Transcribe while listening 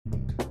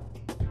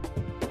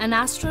An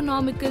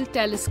astronomical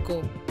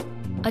telescope.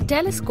 A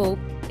telescope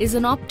is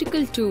an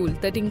optical tool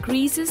that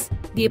increases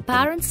the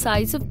apparent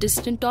size of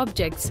distant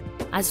objects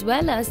as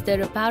well as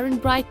their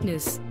apparent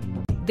brightness.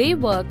 They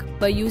work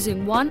by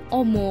using one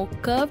or more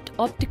curved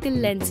optical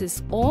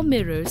lenses or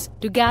mirrors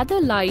to gather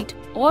light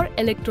or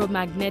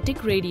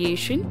electromagnetic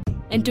radiation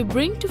and to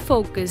bring to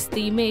focus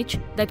the image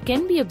that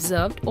can be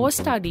observed or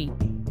studied.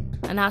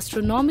 An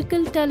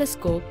astronomical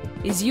telescope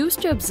is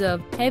used to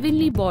observe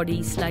heavenly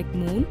bodies like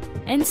moon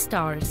and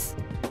stars.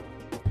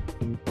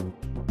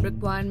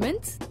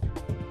 Requirements: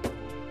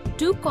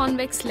 2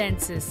 convex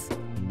lenses,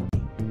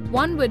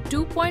 one with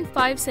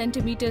 2.5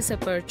 cm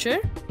aperture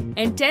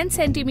and 10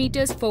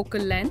 cm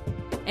focal length,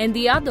 and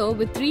the other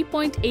with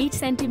 3.8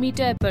 cm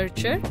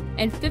aperture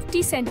and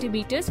 50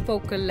 cm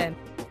focal length.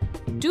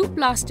 2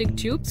 plastic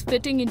tubes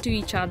fitting into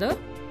each other,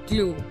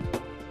 glue.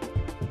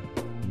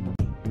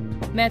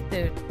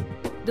 Method: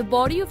 the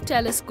body of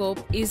telescope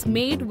is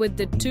made with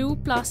the 2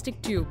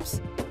 plastic tubes.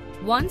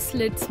 One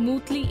slid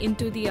smoothly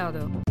into the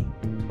other.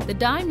 The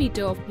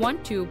diameter of one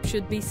tube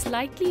should be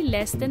slightly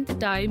less than the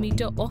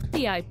diameter of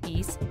the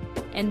eyepiece,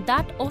 and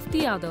that of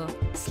the other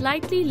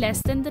slightly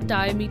less than the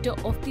diameter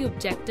of the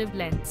objective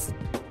lens.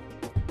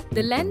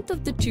 The length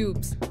of the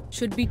tubes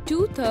should be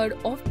 2/3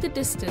 of the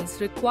distance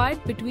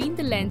required between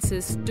the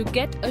lenses to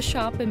get a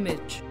sharp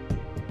image.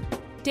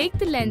 Take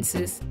the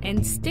lenses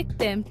and stick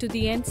them to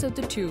the ends of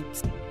the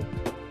tubes.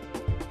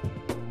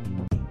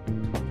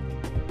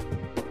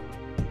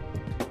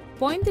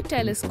 Point the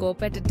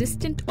telescope at a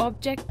distant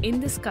object in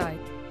the sky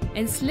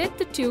and slit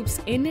the tubes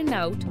in and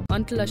out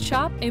until a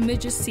sharp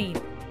image is seen.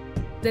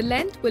 The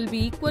length will be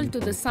equal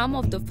to the sum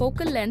of the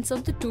focal lengths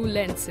of the 2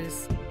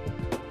 lenses.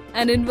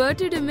 An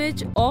inverted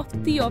image of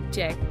the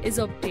object is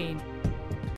obtained.